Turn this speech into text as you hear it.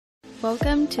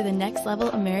Welcome to the Next Level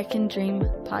American Dream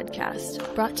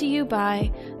podcast, brought to you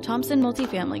by Thompson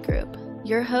Multifamily Group.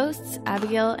 Your hosts,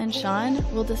 Abigail and Shawn,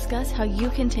 will discuss how you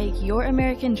can take your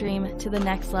American dream to the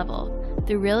next level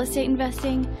through real estate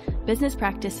investing, business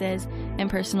practices, and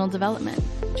personal development.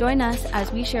 Join us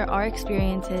as we share our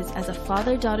experiences as a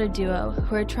father-daughter duo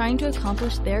who are trying to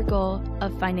accomplish their goal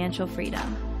of financial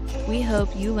freedom. We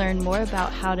hope you learn more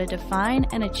about how to define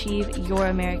and achieve your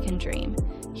American dream.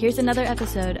 Here's another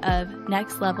episode of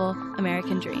Next Level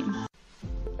American Dream.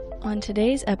 On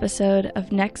today's episode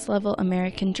of Next Level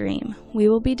American Dream, we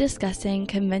will be discussing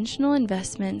conventional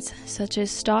investments such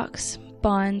as stocks,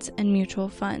 bonds, and mutual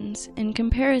funds in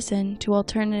comparison to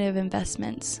alternative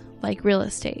investments like real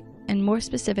estate, and more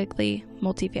specifically,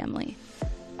 multifamily.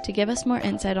 To give us more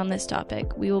insight on this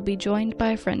topic, we will be joined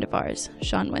by a friend of ours,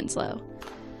 Shawn Winslow.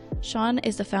 Shawn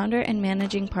is the founder and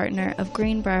managing partner of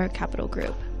Greenbrier Capital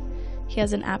Group. He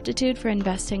has an aptitude for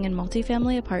investing in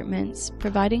multifamily apartments,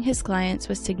 providing his clients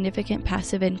with significant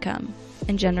passive income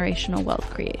and generational wealth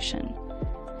creation.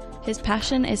 His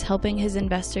passion is helping his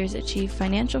investors achieve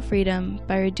financial freedom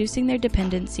by reducing their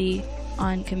dependency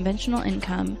on conventional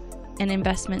income and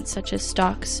investments such as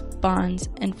stocks, bonds,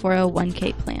 and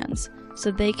 401k plans, so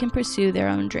they can pursue their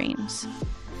own dreams.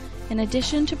 In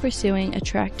addition to pursuing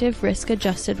attractive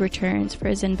risk-adjusted returns for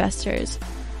his investors,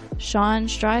 Shawn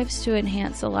strives to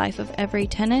enhance the life of every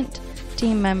tenant,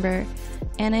 team member,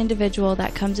 and individual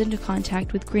that comes into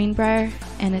contact with Greenbrier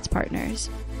and its partners.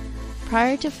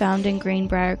 Prior to founding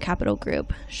Greenbrier Capital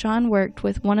Group, Shawn worked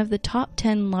with one of the top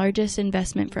 10 largest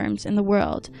investment firms in the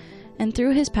world, and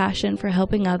through his passion for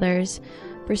helping others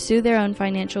pursue their own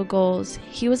financial goals,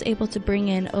 he was able to bring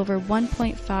in over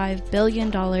 $1.5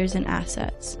 billion in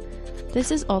assets.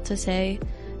 This is all to say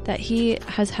that he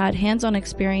has had hands-on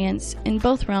experience in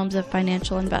both realms of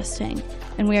financial investing,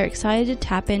 and we are excited to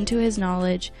tap into his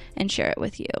knowledge and share it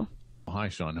with you. Hi,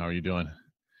 Shawn. How are you doing?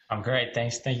 I'm great.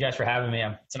 Thanks. Thank you guys for having me.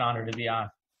 It's an honor to be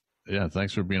on. Yeah,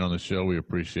 thanks for being on the show. We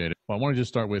appreciate it. Well, I want to just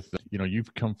start with,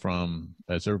 you've come from,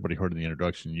 as everybody heard in the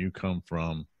introduction, you come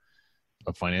from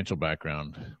a financial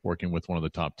background, working with one of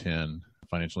the top 10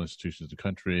 financial institutions in the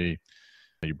country.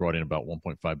 You brought in about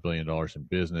 $1.5 billion in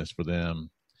business for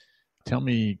them. Tell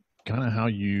me kind of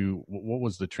what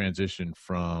was the transition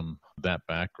from that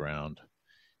background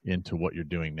into what you're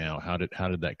doing now? How did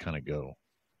that kind of go?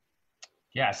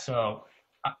 Yeah, so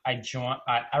I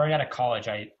right out of college,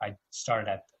 I started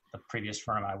at the previous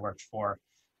firm I worked for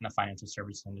in the financial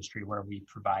service industry, where we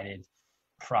provided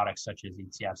products such as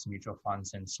ETFs, mutual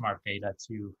funds, and smart beta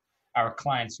to our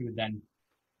clients, who would then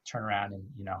turn around and,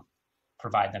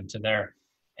 provide them to their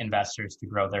investors to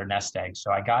grow their nest egg.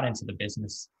 So I got into the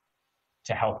business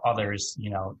to help others,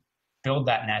 build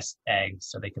that nest egg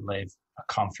so they could live a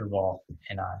comfortable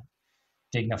and a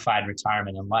dignified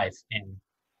retirement in life. And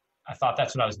I thought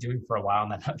that's what I was doing for a while.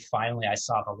 And then finally I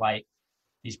saw the light.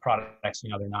 These products,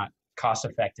 they're not cost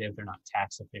effective. They're not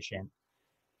tax efficient.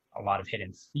 A lot of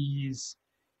hidden fees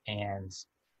and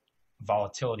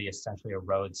volatility essentially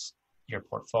erodes your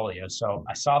portfolio. So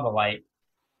I saw the light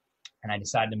and I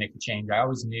decided to make a change. I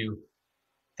always knew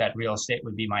that real estate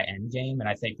would be my end game. And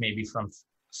I think maybe from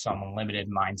some limited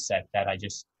mindset that I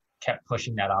just kept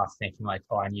pushing that off, thinking like,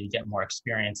 I need to get more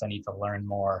experience. I need to learn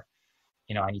more.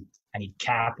 I need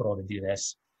capital to do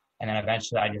this. And then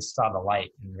eventually I just saw the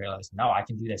light and realized, no, I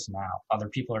can do this now. Other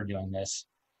people are doing this.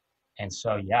 And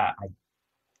so, I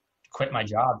quit my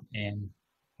job and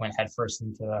went headfirst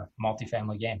into the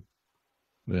multifamily game.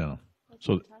 Yeah.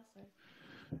 So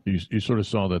you sort of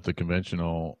saw that the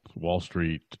conventional Wall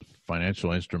Street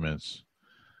financial instruments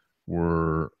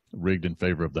were rigged in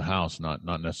favor of the house, not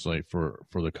necessarily for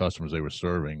the customers they were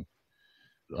serving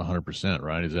 100%,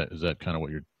 right? Is that kind of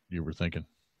what you were thinking?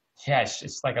 Yeah,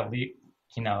 it's like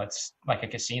it's like a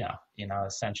casino,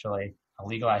 essentially a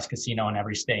legalized casino in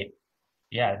every state.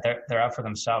 Yeah, they're out for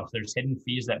themselves. There's hidden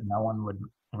fees that no one would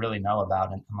really know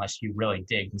about unless you really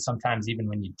dig. And sometimes even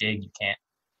when you dig, you can't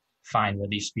find where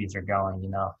these fees are going.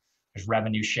 There's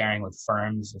revenue sharing with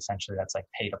firms. Essentially, that's like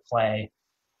pay to play.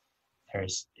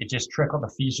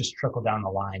 The fees just trickle down the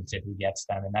line to who gets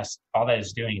them. And that's all that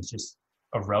is doing is just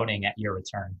eroding at your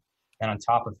return. And on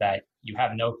top of that, you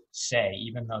have no say,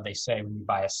 even though they say when you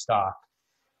buy a stock,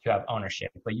 you have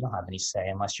ownership, but you don't have any say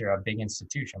unless you're a big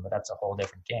institution, but that's a whole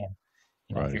different game.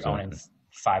 Right, if you're exactly. owning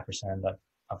 5%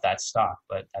 of that stock,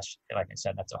 but that's, like I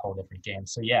said, that's a whole different game.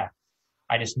 So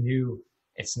I just knew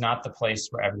it's not the place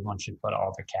where everyone should put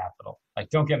all their capital. Like,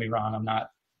 don't get me wrong.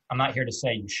 I'm not here to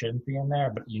say you shouldn't be in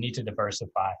there, but you need to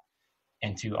diversify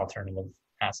into alternative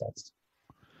assets.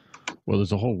 Well,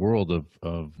 there's a whole world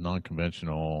of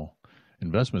non-conventional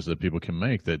investments that people can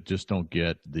make that just don't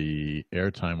get the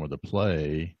airtime or the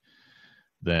play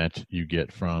that you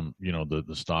get from, the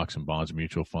stocks and bonds,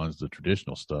 mutual funds, the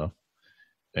traditional stuff.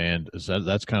 And so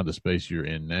that's kind of the space you're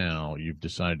in now. You've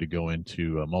decided to go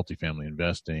into multifamily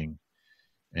investing.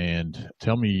 And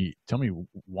tell me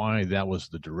why that was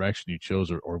the direction you chose,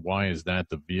 or why is that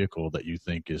the vehicle that you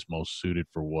think is most suited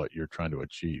for what you're trying to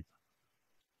achieve?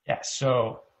 Yeah.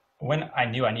 So when I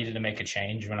knew I needed to make a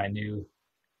change, when I knew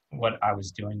what I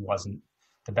was doing wasn't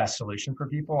the best solution for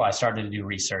people, I started to do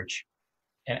research.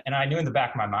 And I knew in the back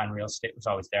of my mind, real estate was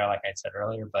always there, like I said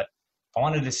earlier, but I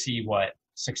wanted to see what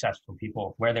successful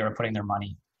people, where they were putting their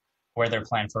money, where their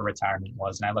plan for retirement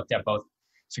was. And I looked at both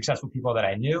successful people that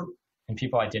I knew and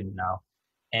people I didn't know.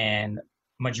 And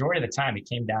majority of the time, it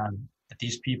came down that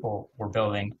these people were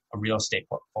building a real estate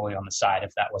portfolio on the side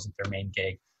if that wasn't their main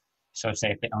gig. So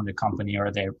say if they owned a company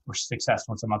or they were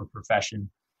successful in some other profession,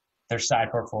 their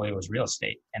side portfolio was real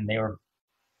estate. And they were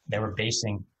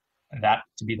basing that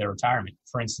to be their retirement.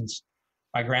 For instance,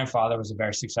 my grandfather was a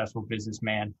very successful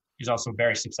businessman. He's also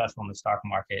very successful in the stock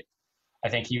market. I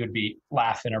think he would be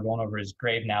laughing or rolling over his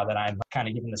grave now that I'm kind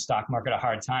of giving the stock market a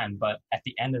hard time. But at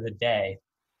the end of the day,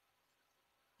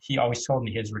 he always told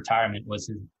me his retirement was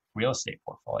his real estate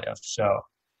portfolio. So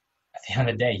at the end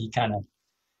of the day, he kind of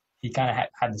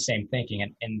had the same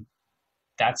thinking. And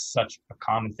that's such a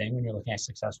common thing when you're looking at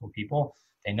successful people.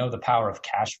 They know the power of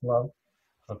cash flow,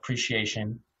 of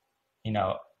appreciation,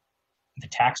 the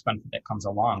tax benefit that comes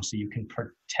along, so you can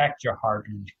protect your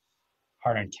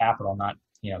hard-earned capital, not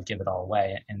give it all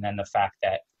away. And then the fact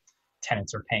that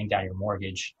tenants are paying down your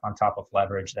mortgage on top of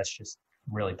leverage, that's just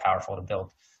really powerful to build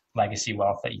legacy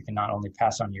wealth that you can not only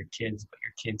pass on to your kids, but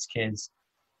your kids' kids,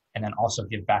 and then also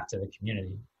give back to the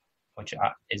community, which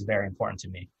is very important to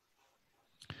me.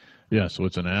 Yeah, so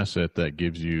it's an asset that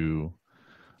gives you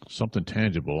something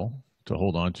tangible to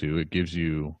hold on to. It gives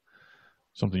you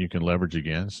something you can leverage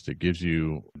against. It gives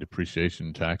you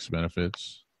depreciation tax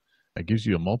benefits. It gives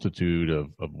you a multitude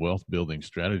of wealth building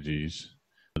strategies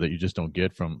that you just don't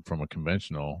get from a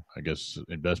conventional,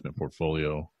 investment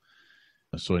portfolio.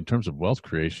 So in terms of wealth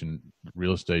creation,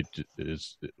 real estate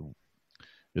is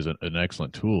an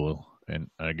excellent tool. And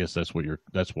I guess that's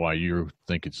why you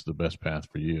think it's the best path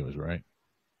for you, is right?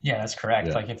 Yeah, that's correct.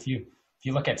 Yeah. Like if you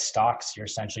look at stocks, you're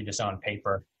essentially just owning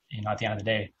paper. At the end of the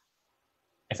day,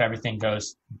 if everything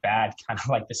goes bad, kind of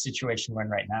like the situation we're in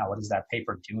right now, what is that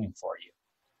paper doing for you?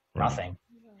 Right. Nothing.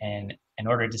 And in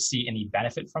order to see any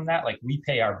benefit from that, like we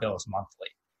pay our bills monthly.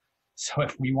 So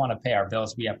if we want to pay our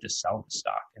bills, we have to sell the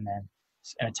stock. And then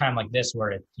in a time like this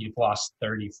where you've lost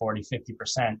 30, 40,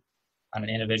 50% on an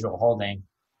individual holding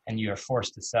and you are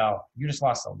forced to sell, you just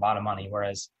lost a lot of money.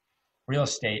 Whereas real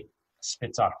estate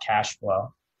spits off cash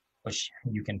flow, which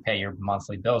you can pay your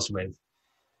monthly bills with.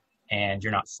 And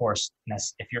you're not forced,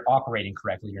 if you're operating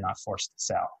correctly, you're not forced to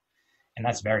sell. And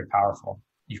that's very powerful.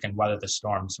 You can weather the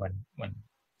storms when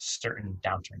certain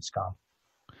downturns come.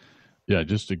 Yeah,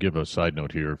 just to give a side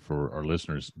note here for our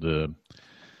listeners, the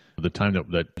time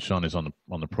that Shawn is on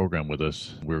the program with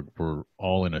us, we're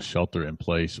all in a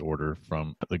shelter-in-place order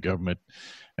from the government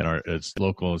and it's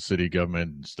local and city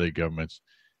government and state governments.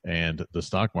 And the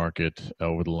stock market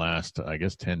over the last,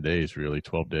 10 days, really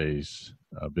 12 days,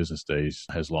 business days,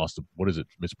 has lost, what is it?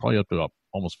 It's probably up to about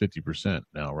almost 50%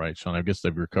 now, right, Shawn? I guess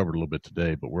they've recovered a little bit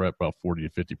today, but we're at about 40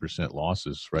 to 50%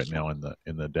 losses right now in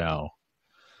the Dow.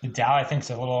 The Dow, I think, is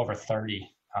a little over 30.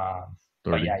 30.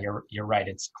 But yeah, you're right.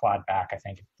 It's clawed back. I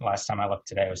think last time I looked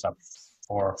today, it was up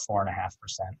 4.5%.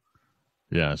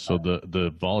 Yeah. So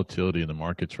the volatility in the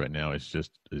markets right now is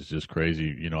just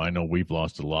crazy. I know we've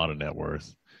lost a lot of net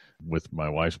worth with my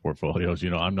wife's portfolios.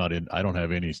 I don't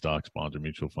have any stocks, bonds, or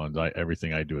mutual funds.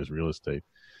 Everything I do is real estate.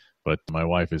 But my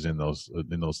wife is in those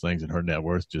things, and her net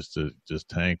worth just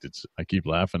tanked. I keep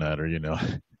laughing at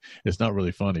her. It's not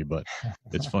really funny, but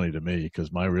it's funny to me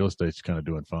because my real estate's kind of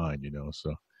doing fine.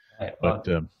 So, right, well,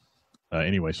 but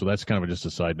anyway, so that's kind of just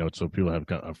a side note, so people have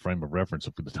a frame of reference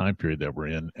for the time period that we're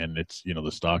in, and it's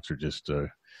the stocks are just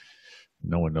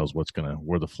no one knows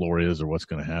where the floor is or what's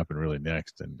going to happen really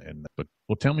next. But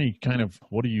tell me kind of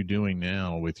what are you doing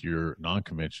now with your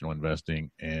non-conventional investing?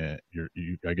 And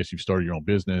I guess you've started your own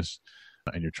business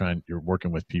and you're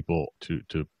working with people to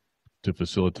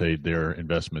facilitate their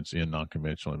investments in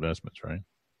non-conventional investments, right?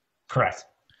 Correct.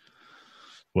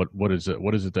 What is it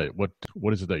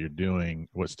that you're doing?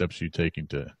 What steps are you taking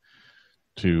to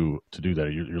do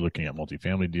that? You're looking at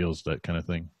multifamily deals, that kind of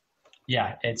thing?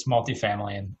 Yeah, it's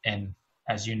multifamily, and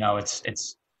as you know, this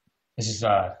is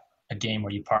a game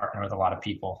where you partner with a lot of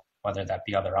people, whether that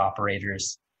be other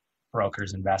operators,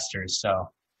 brokers, investors. So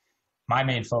my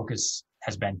main focus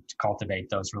has been to cultivate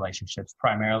those relationships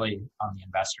primarily on the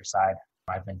investor side.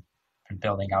 I've been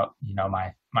building out,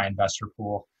 my investor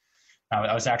pool.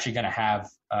 I was actually going to have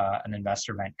an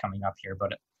investor event coming up here,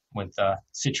 but with the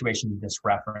situation you just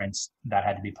referenced, that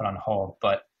had to be put on hold.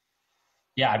 But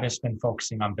yeah, I've just been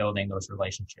focusing on building those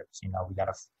relationships. You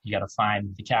gotta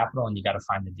find the capital and you gotta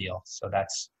find the deal. So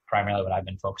that's primarily what I've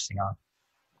been focusing on.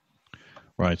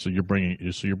 Right. So you're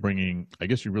bringing, I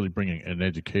guess you're really bringing an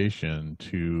education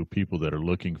to people that are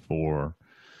looking for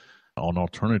an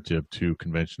alternative to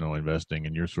conventional investing,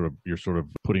 and you're sort of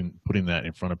putting that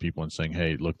in front of people and saying,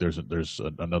 hey, look, there's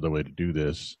another way to do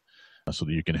this, so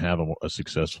that you can have a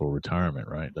successful retirement.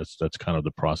 Right. That's kind of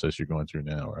the process you're going through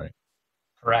now, right?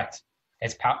 Correct.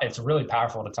 It's really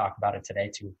powerful to talk about it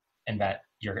today to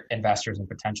your investors and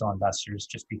potential investors,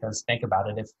 just because think about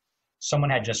it. If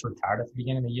someone had just retired at the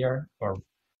beginning of the year or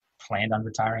planned on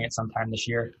retiring at some time this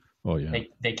year, oh yeah,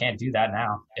 they can't do that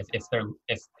now. If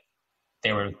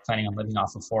they were planning on living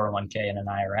off a 401k and an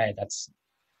IRA, that's,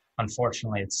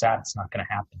 unfortunately, it's sad. It's not going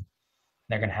to happen.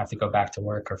 They're going to have to go back to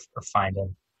work or find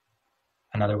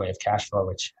another way of cash flow,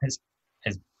 which is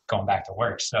going back to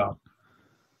work. So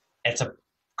it's a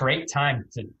great time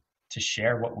to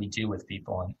share what we do with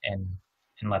people and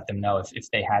let them know if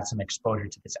they had some exposure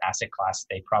to this asset class,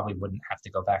 they probably wouldn't have to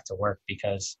go back to work,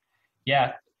 because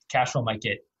yeah, cash flow might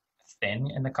get thin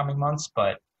in the coming months,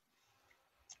 but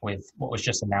with what was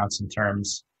just announced in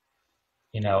terms,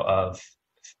 of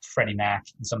Freddie Mac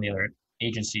and some of the other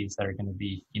agencies that are going to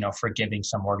be, forgiving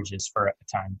some mortgages for a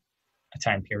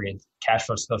time period, cash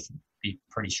flow still should be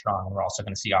pretty strong. We're also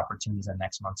going to see opportunities in the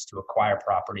next months to acquire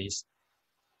properties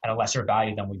at a lesser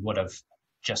value than we would have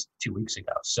just 2 weeks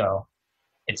ago. So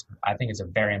I think it's a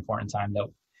very important time,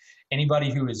 though.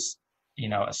 Anybody who is, a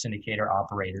syndicator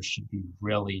operator should be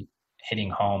really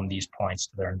hitting home these points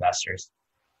to their investors.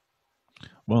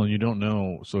 Well, you don't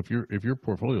know. So if your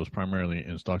portfolio is primarily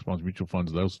in stocks, bonds, mutual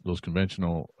funds, those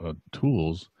conventional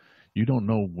tools, you don't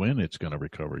know when it's going to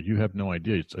recover. You have no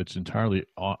idea. It's entirely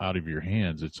out of your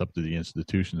hands. It's up to the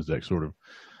institutions that sort of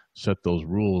set those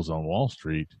rules on Wall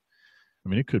Street. I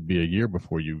mean, it could be a year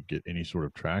before you get any sort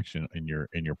of traction in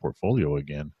your portfolio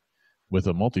again. With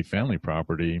a multifamily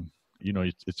property,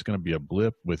 it's going to be a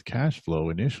blip with cash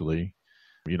flow initially.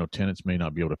 Tenants may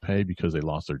not be able to pay because they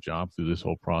lost their job through this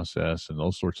whole process and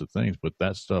those sorts of things. But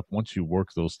that stuff, once you work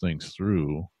those things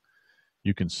through,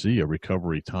 you can see a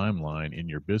recovery timeline in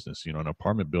your business. An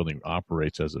apartment building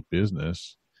operates as a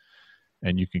business,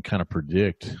 and you can kind of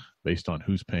predict based on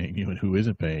who's paying you and who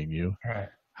isn't paying you. Right.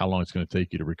 How long it's going to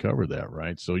take you to recover that,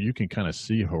 right? So you can kind of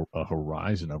see a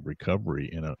horizon of recovery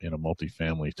in a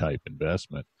multifamily type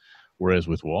investment. Whereas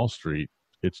with Wall Street,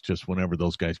 it's just whenever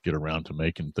those guys get around to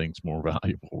making things more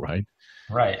valuable, right?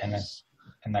 Right,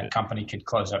 and that company could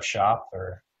close up shop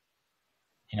or,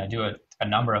 do a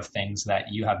number of things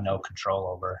that you have no control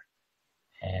over,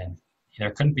 and there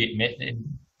couldn't be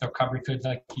the recovery could,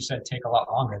 like you said, take a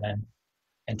lot longer than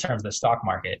in terms of the stock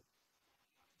market.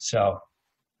 So,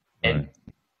 right.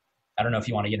 I don't know if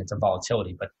you want to get into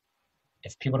volatility, but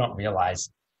if people don't realize,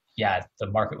 the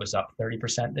market was up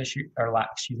 30% this year, or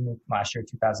last year,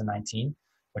 2019,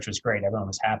 which was great. Everyone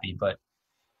was happy. But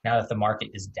now that the market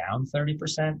is down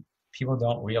 30%, people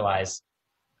don't realize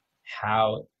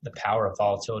how the power of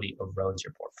volatility erodes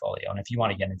your portfolio. And if you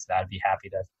want to get into that, I'd be happy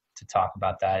to talk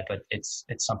about that. But it's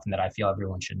something that I feel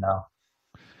everyone should know.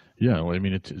 Yeah, well, I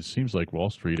mean, it seems like Wall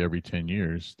Street every 10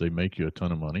 years, they make you a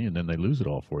ton of money and then they lose it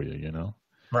all for you,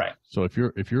 Right. So if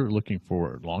you're looking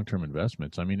for long-term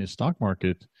investments, I mean, the stock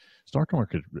market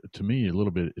to me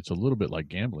it's a little bit like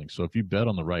gambling. So if you bet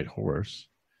on the right horse,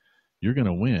 you're going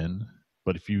to win,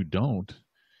 but if you don't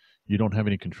have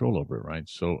any control over it, right?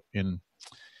 So in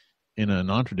a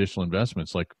non-traditional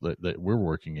investments like that we're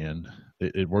working in,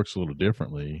 it works a little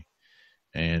differently,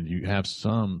 and you have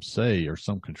some say or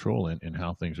some control in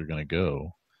how things are going to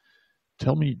go.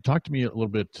 Talk to me a little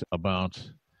bit about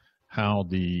how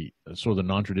the sort of the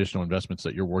non-traditional investments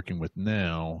that you're working with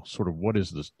now, sort of what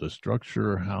is the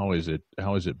structure? How is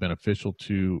it beneficial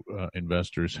to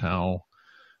investors? How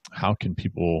can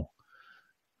people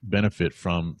benefit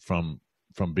from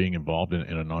being involved in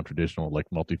a non-traditional, like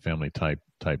multifamily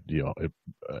type deal?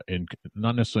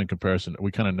 Not necessarily in comparison.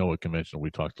 We kind of know what conventional.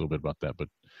 We talked a little bit about that, but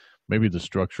maybe the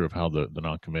structure of how the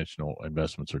non-conventional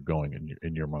investments are going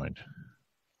in your mind.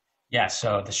 Yeah.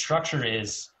 So the structure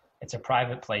is, it's a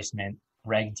private placement,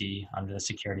 Reg D, under the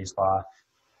securities law.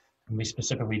 And we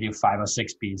specifically do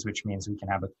 506Bs, which means we can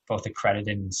have both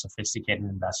accredited and sophisticated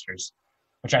investors,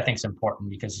 which I think is important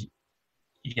because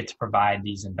you get to provide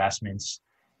these investments,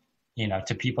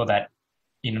 to people that,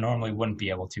 normally wouldn't be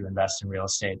able to invest in real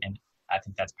estate. And I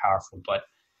think that's powerful. But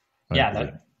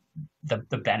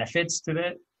the benefits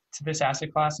to this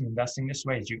asset class and investing this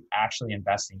way is you're actually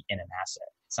investing in an asset.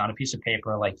 It's not a piece of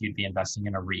paper like you'd be investing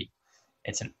in a REIT.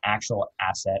 It's an actual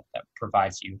asset that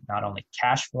provides you not only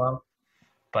cash flow,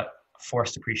 but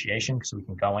forced appreciation. So we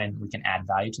can go in, we can add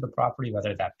value to the property,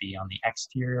 whether that be on the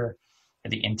exterior or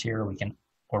the interior,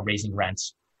 or raising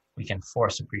rents, we can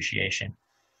force appreciation.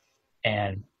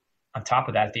 And on top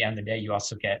of that, at the end of the day, you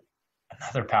also get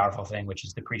another powerful thing, which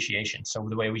is depreciation. So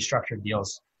the way we structure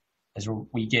deals is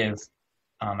we give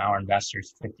our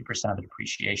investors 50% of the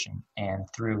depreciation. And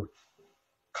through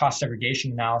cost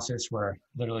segregation analysis, where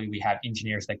literally we have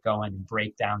engineers that go in and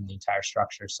break down the entire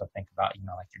structure. So think about,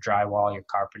 like your drywall, your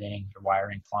carpeting, your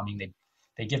wiring, plumbing.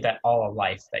 They give that all a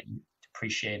life that you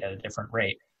depreciate at a different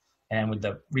rate. And with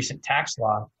the recent tax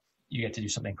law, you get to do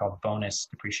something called bonus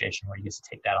depreciation, where you get to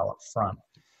take that all up front.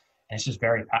 And it's just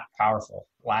very powerful.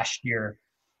 Last year,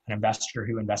 an investor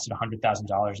who invested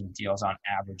 $100,000 in deals on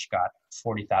average got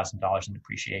 $40,000 in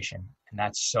depreciation. And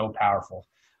that's so powerful.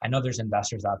 I know there's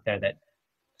investors out there that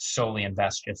solely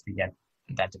invest just to get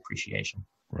that depreciation.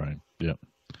 Right. Yeah.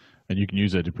 And you can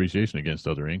use that depreciation against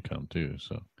other income too.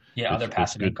 So yeah, other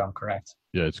passive income, correct.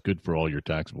 Yeah, it's good for all your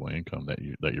taxable income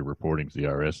that you're reporting to the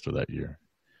IRS for that year.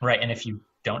 Right. And if you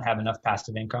don't have enough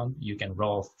passive income, you can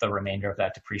roll the remainder of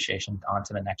that depreciation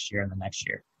onto the next year and the next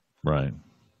year. Right.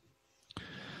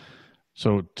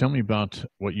 So tell me about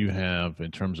what you have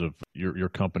in terms of your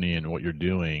company and what you're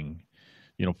doing.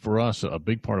 For us, a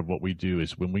big part of what we do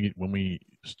is when we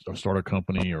start a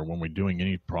company or when we're doing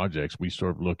any projects, we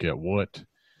sort of look at what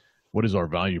is our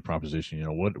value proposition.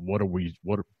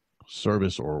 What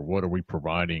service or what are we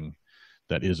providing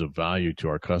that is of value to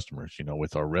our customers?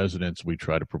 With our residents, we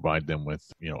try to provide them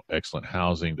with excellent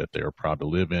housing that they are proud to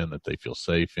live in, that they feel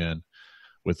safe in.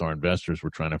 With our investors, we're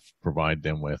trying to provide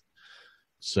them with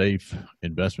safe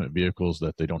investment vehicles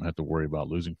that they don't have to worry about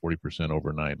losing 40%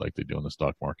 overnight like they do in the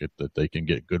stock market, that they can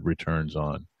get good returns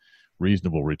on,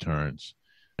 reasonable returns.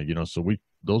 So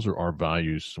those are our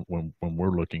values when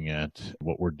we're looking at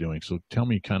what we're doing. So tell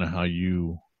me kind of how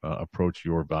you approach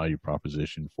your value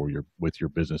proposition with your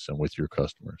business and with your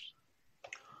customers.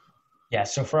 Yeah.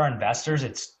 So for our investors,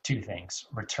 it's two things: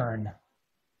 return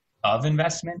of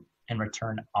investment and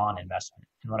return on investment.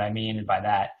 And what I mean by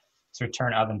that is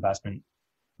return of investment,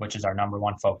 which is our number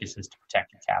one focus, is to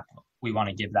protect your capital. We want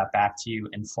to give that back to you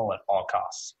in full at all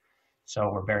costs.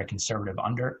 So we're very conservative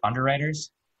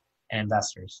underwriters and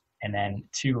investors. And then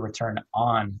two, return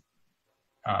on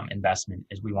investment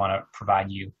is we want to provide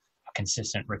you a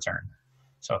consistent return.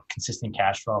 So consistent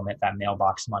cash flow, that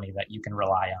mailbox money that you can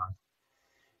rely on.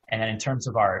 And then in terms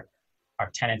of our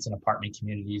tenants and apartment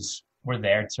communities, we're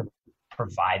there to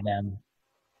provide them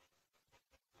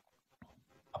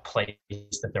a place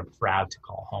that they're proud to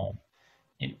call home.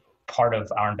 Part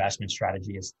of our investment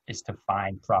strategy is to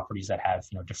find properties that have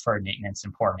deferred maintenance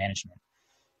and poor management.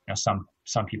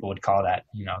 Some people would call that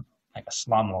like a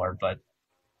slumlord, but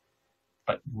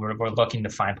we're looking to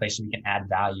find places we can add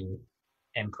value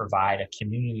and provide a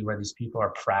community where these people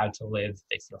are proud to live,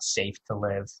 they feel safe to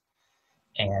live,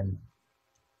 and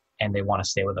they want to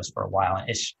stay with us for a while. And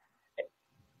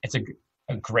it's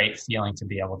a great feeling to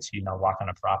be able to walk on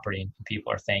a property and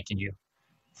people are thanking you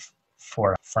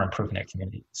for improving their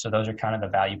community. So those are kind of the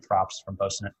value props from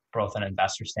both an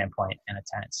investor standpoint and a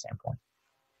tenant standpoint.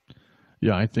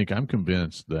 Yeah, I think I'm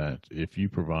convinced that if you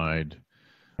provide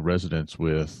residents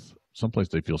with someplace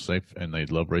they feel safe and they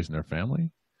love raising their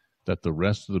family, that the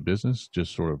rest of the business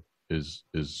just sort of is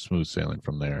smooth sailing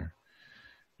from there.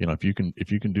 If you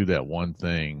can do that one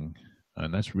thing,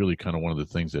 and that's really kind of one of the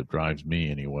things that drives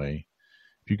me anyway.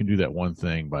 If you can do that one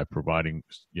thing by providing,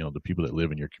 the people that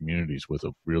live in your communities with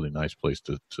a really nice place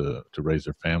to raise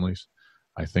their families,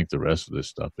 I think the rest of this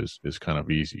stuff is kind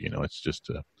of easy. It's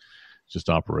just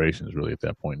operations really at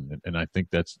that point. And I think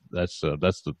that's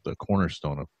the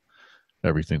cornerstone of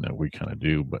everything that we kind of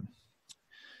do. But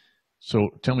so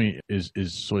tell me, is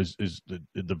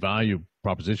the value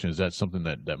proposition, is that something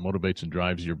that motivates and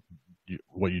drives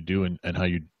what you do and how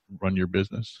you run your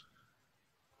business?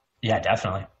 Yeah,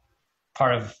 definitely.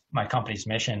 Part of my company's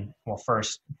mission, well,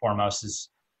 first and foremost, is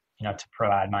to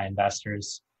provide my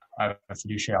investors a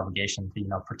fiduciary obligation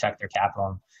to protect their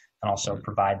capital and also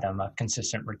provide them a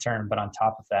consistent return. But on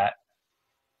top of that,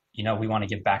 we want to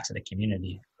give back to the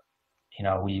community.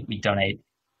 We donate.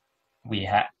 We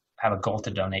have a goal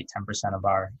to donate 10% of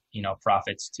our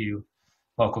profits to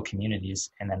local communities,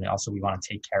 and then we want to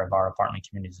take care of our apartment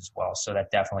communities as well. So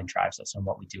that definitely drives us in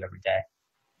what we do every day.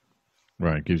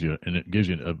 Right. It gives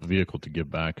you a vehicle to give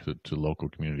back to local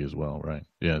community as well. Right.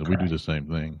 Yeah. Correct. We do the same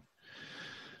thing.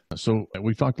 So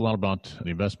we've talked a lot about the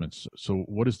investments. So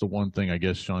what is the one thing, I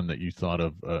guess, Shawn, that you thought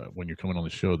of when you're coming on the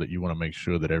show that you want to make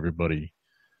sure that everybody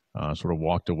sort of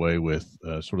walked away with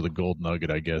sort of the gold nugget,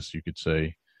 I guess you could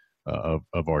say, of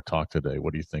our talk today?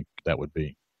 What do you think that would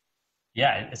be?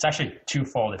 Yeah, it's actually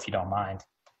twofold, if you don't mind.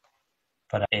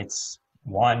 But it's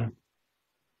one,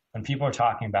 when people are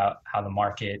talking about how the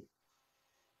market,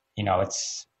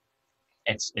 it's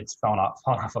fallen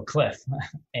off a cliff,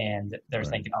 and they're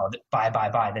thinking, oh,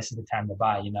 buy, this is the time to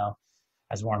buy.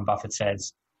 As Warren Buffett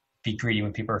says, be greedy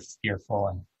when people are fearful,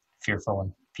 and fearful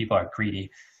when people are greedy.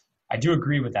 I do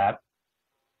agree with that,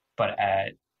 but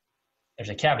there's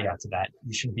a caveat to that.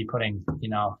 You shouldn't be putting,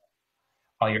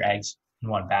 all your eggs in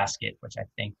one basket, which I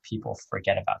think people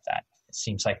forget about that. It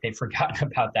seems like they've forgotten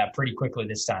about that pretty quickly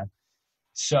this time.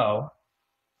 So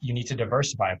you need to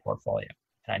diversify a portfolio.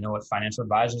 And I know what financial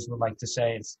advisors would like to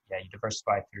say is, you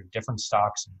diversify through different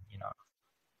stocks and,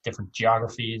 different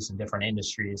geographies and different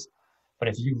industries. But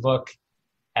if you look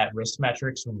at risk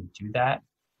metrics when you do that,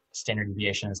 standard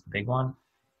deviation is the big one.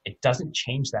 It doesn't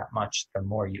change that much the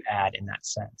more you add in that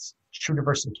sense. True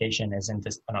diversification isn't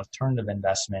just an alternative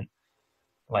investment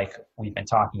like we've been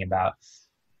talking about.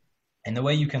 And the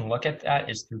way you can look at that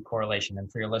is through correlation.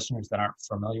 And for your listeners that aren't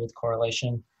familiar with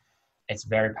correlation, it's a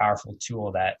very powerful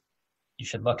tool that you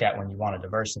should look at when you want to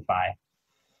diversify.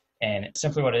 And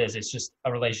simply what it is, it's just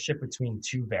a relationship between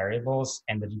two variables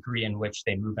and the degree in which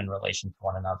they move in relation to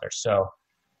one another. So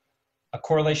a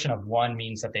correlation of 1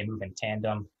 means that they move in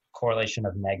tandem. Correlation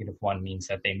of -1 means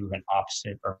that they move in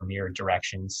opposite or mirror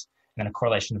directions. And then a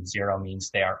correlation of 0 means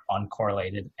they are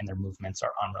uncorrelated and their movements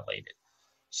are unrelated.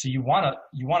 So you want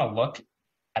to look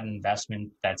at an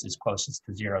investment that's as close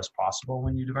to 0 as possible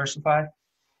when you diversify.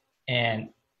 And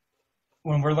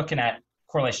when we're looking at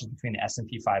correlations between the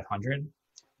S&P 500,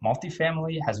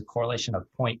 multifamily has a correlation of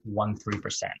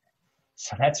 0.13%.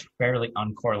 So that's fairly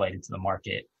uncorrelated to the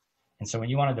market. And so when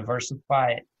you want to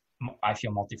diversify, I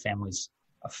feel multifamily is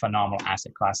a phenomenal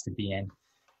asset class to be in.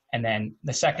 And then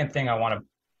the second thing I want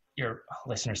your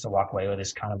listeners to walk away with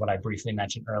is kind of what I briefly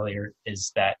mentioned earlier,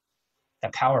 is that the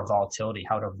power of volatility,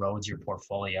 how it erodes your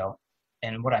portfolio.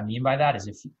 And what I mean by that is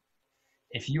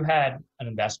if you had an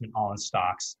investment all in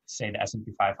stocks, say the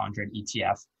S&P 500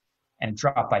 ETF, and it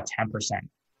dropped by 10%,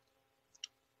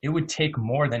 it would take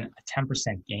more than a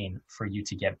 10% gain for you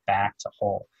to get back to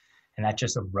whole. And that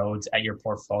just erodes at your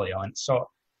portfolio. And so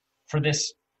for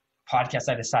this podcast,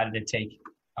 I decided to take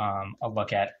a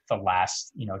look at the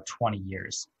last 20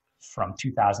 years from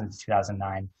 2000 to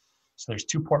 2009. So there's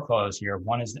 2 portfolios here.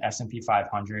 One is the S&P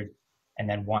 500, and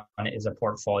then one is a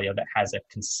portfolio that has the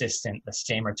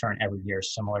same return every year,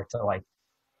 similar to like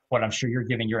what I'm sure you're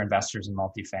giving your investors in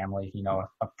multifamily,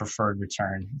 a preferred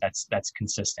return that's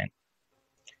consistent.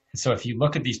 And so if you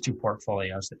look at these 2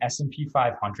 portfolios, the S&P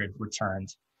 500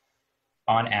 returned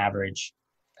on average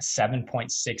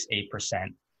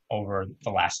 7.68% over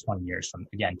the last 20 years, from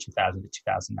again 2000 to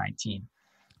 2019.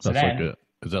 So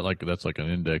that's like an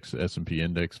index, S&P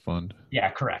index fund? Yeah,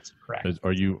 correct.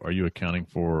 Are you accounting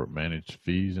for managed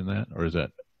fees in that, or is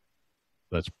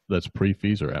that's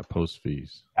pre-fees or at post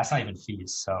fees? That's not even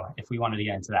fees. So if we wanted to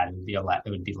get into that, it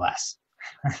would be less.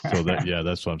 So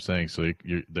that's what I'm saying. So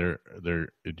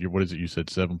what is it? You said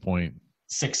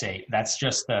 7.68. That's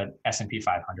just the S&P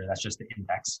 500. That's just the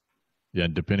index. Yeah,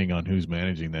 and depending on who's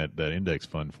managing that index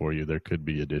fund for you, there could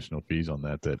be additional fees on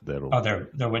that'll. Oh,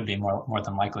 there would be more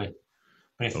than likely.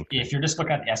 But if you're just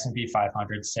looking at the S&P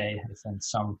 500, say if in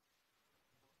some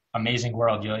amazing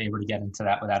world you're able to get into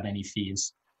that without any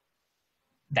fees,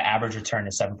 the average return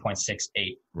is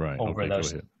 7.68 over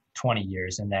those 20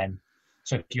 years. And then,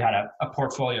 so if you had a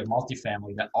portfolio of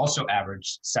multifamily that also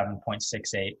averaged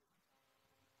 7.68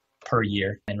 per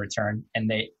year in return,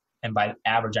 and by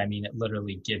average, I mean it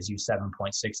literally gives you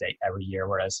 7.68 every year,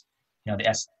 whereas the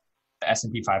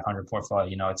S&P 500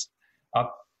 portfolio, it's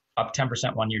up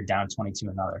 10% one year, down 22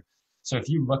 another. So if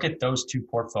you look at those 2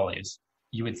 portfolios,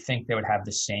 you would think they would have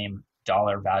the same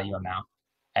dollar value amount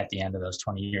at the end of those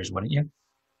 20 years, wouldn't you?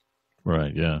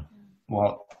 Right. Yeah.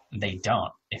 Well, they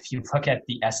don't. If you look at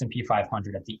the S&P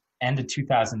 500 at the end of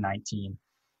 2019,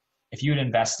 if you had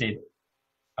invested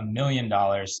 $1 million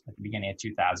at the beginning of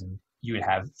 2000, you would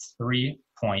have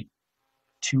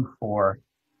 $3.24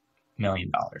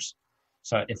 million.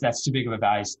 So if that's too big of a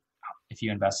value, if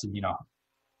you invested,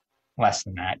 less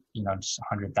than that, just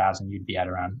 100,000, you'd be at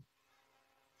around,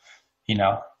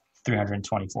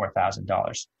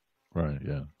 $324,000. Right.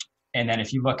 Yeah. And then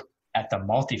if you look at the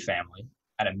multifamily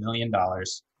at $1 million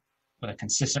with a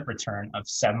consistent return of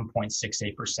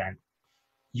 7.68%,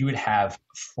 you would have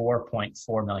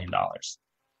 $4.4 million.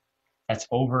 That's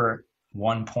over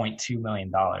 $1.2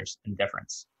 million in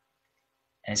difference.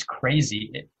 And it's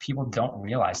crazy. People don't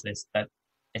realize this, that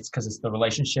it's because it's the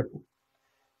relationship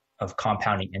of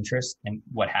compounding interest. And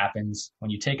what happens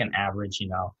when you take an average,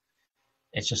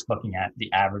 it's just looking at the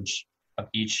average of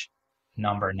each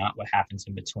number, not what happens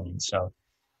in between. So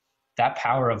that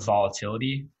power of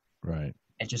volatility, right,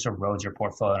 it just erodes your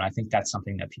portfolio. And I think that's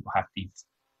something that people have to be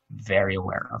very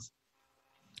aware of.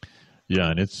 Yeah.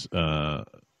 And it's,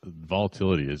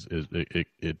 volatility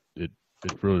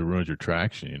it really ruins your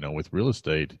traction, with real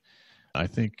estate. I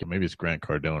think maybe it's Grant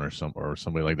Cardone or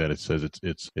somebody like that. It says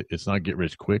it's not get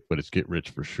rich quick, but it's get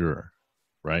rich for sure,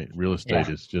 right? Real estate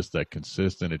is just that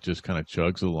consistent. It just kind of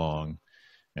chugs along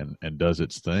and does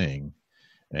its thing.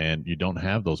 And you don't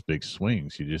have those big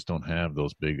swings. You just don't have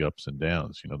those big ups and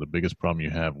downs. The biggest problem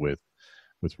you have with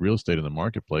real estate in the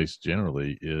marketplace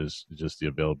generally is just the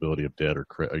availability of debt or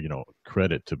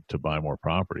credit to buy more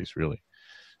properties, really.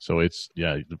 So it's,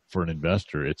 for an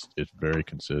investor, it's very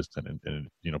consistent. And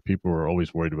people are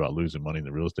always worried about losing money in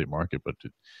the real estate market. But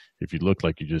if you look,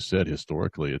 like you just said,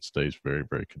 historically, it stays very,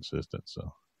 very consistent.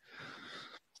 So,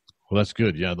 well, that's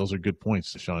good. Yeah, those are good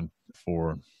points, Shawn,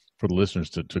 for the listeners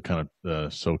to kind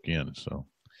of soak in. So,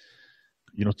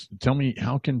 tell me,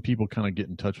 how can people kind of get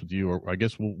in touch with you? Or I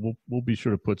guess we'll be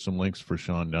sure to put some links for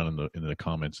Shawn down in the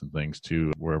comments and things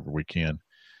too, wherever we can.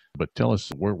 But tell us,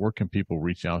 where can people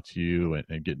reach out to you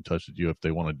and get in touch with you if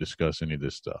they want to discuss any of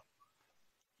this stuff?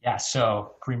 Yeah,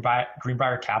 so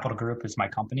Greenbrier Capital Group is my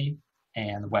company,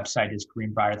 and the website is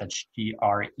Greenbrier, that's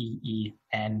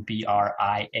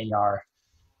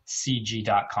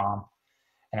GreenbriarCG.com.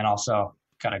 And then also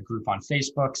got a group on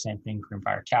Facebook, same thing,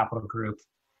 Greenbrier Capital Group.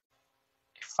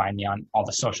 Find me on all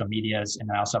the social medias. And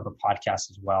then I also have a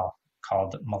podcast as well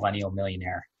called Millennial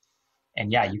Millionaire.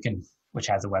 And yeah, you can, which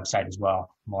has a website as well,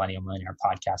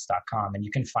 millennialmillionairepodcast.com. And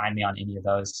you can find me on any of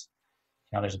those.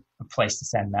 There's a place to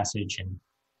send message, and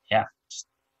just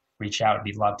reach out.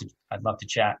 I'd love to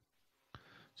chat.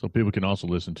 So people can also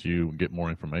listen to you and get more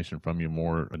information from you,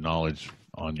 more knowledge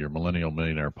on your Millennial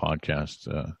Millionaire podcast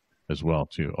as well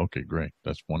too. Okay, great.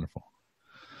 That's wonderful.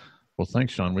 Well,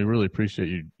 thanks, Shawn. We really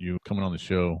appreciate you coming on the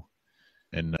show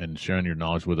and sharing your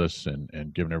knowledge with us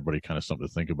and giving everybody kind of something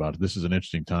to think about. This is an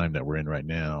interesting time that we're in right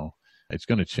now. It's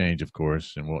going to change, of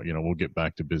course, and we'll get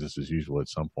back to business as usual at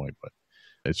some point. But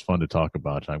it's fun to talk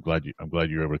about. I'm glad you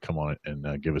were able to come on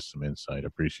and give us some insight. I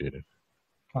appreciate it.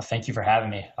 Well, thank you for having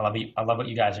me. I love what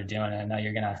you guys are doing, and I know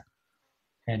you're gonna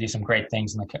do some great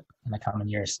things in the coming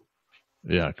years.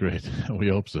 Yeah, great. We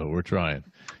hope so. We're trying.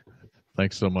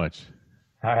 Thanks so much.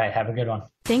 All right, have a good one.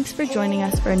 Thanks for joining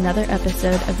us for another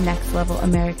episode of Next Level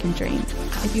American Dream.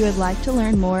 If you would like to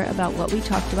learn more about what we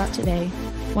talked about today,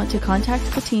 want to contact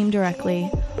the team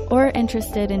directly, or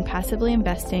interested in passively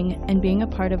investing and being a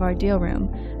part of our deal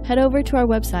room, head over to our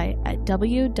website at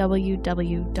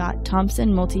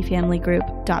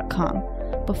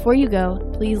www.thompsonmultifamilygroup.com. Before you go,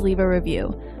 please leave a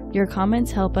review. Your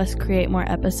comments help us create more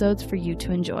episodes for you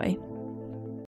to enjoy.